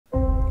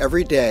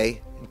Every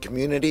day, in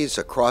communities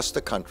across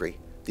the country,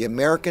 the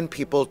American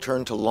people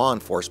turn to law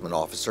enforcement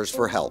officers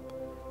for help.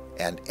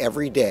 And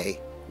every day,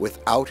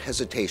 without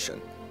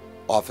hesitation,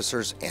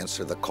 officers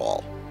answer the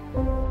call.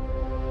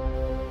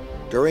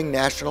 During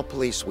National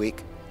Police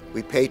Week,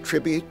 we pay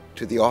tribute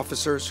to the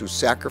officers who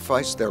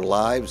sacrificed their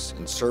lives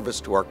in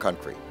service to our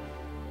country.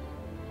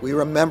 We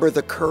remember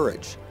the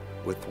courage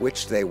with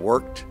which they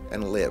worked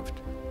and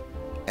lived,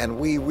 and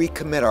we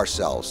recommit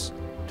ourselves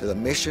to the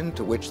mission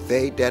to which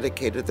they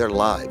dedicated their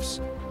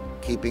lives,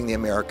 keeping the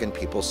American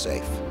people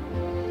safe.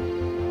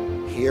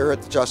 Here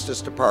at the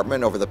Justice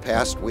Department over the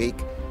past week,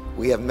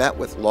 we have met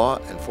with law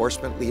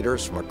enforcement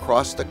leaders from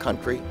across the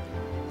country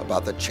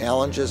about the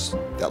challenges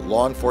that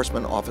law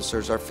enforcement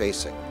officers are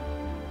facing.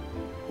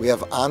 We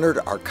have honored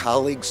our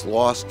colleagues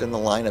lost in the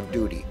line of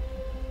duty,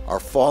 our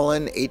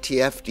fallen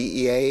ATF,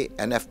 DEA,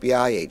 and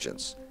FBI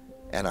agents,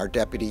 and our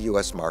Deputy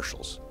U.S.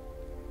 Marshals.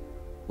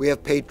 We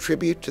have paid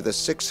tribute to the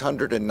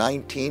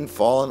 619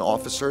 fallen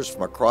officers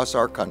from across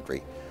our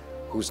country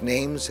whose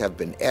names have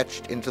been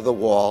etched into the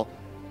wall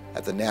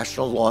at the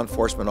National Law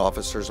Enforcement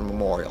Officers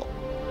Memorial.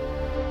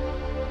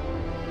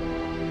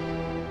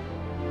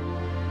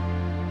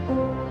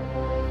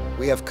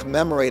 We have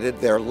commemorated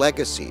their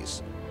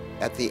legacies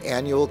at the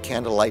annual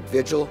Candlelight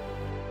Vigil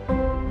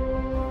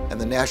and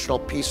the National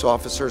Peace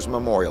Officers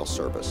Memorial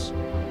Service.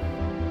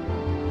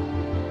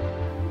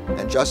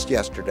 And just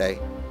yesterday,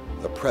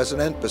 the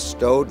President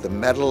bestowed the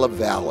Medal of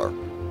Valor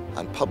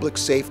on public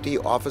safety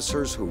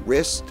officers who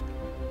risked,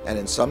 and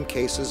in some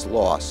cases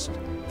lost,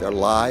 their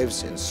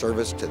lives in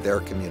service to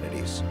their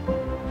communities.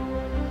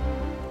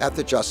 At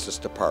the Justice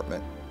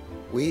Department,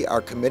 we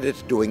are committed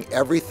to doing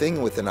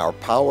everything within our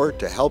power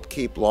to help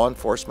keep law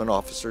enforcement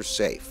officers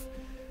safe.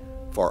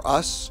 For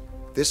us,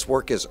 this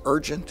work is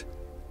urgent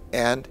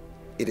and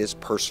it is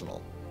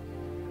personal.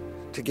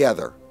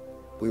 Together,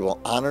 we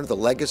will honor the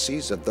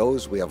legacies of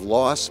those we have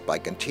lost by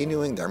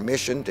continuing their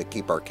mission to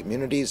keep our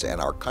communities and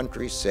our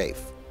country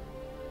safe.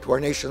 To our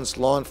nation's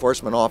law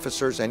enforcement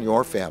officers and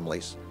your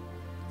families,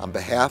 on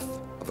behalf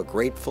of a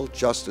grateful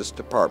Justice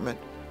Department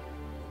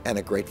and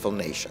a grateful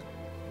nation,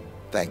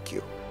 thank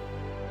you.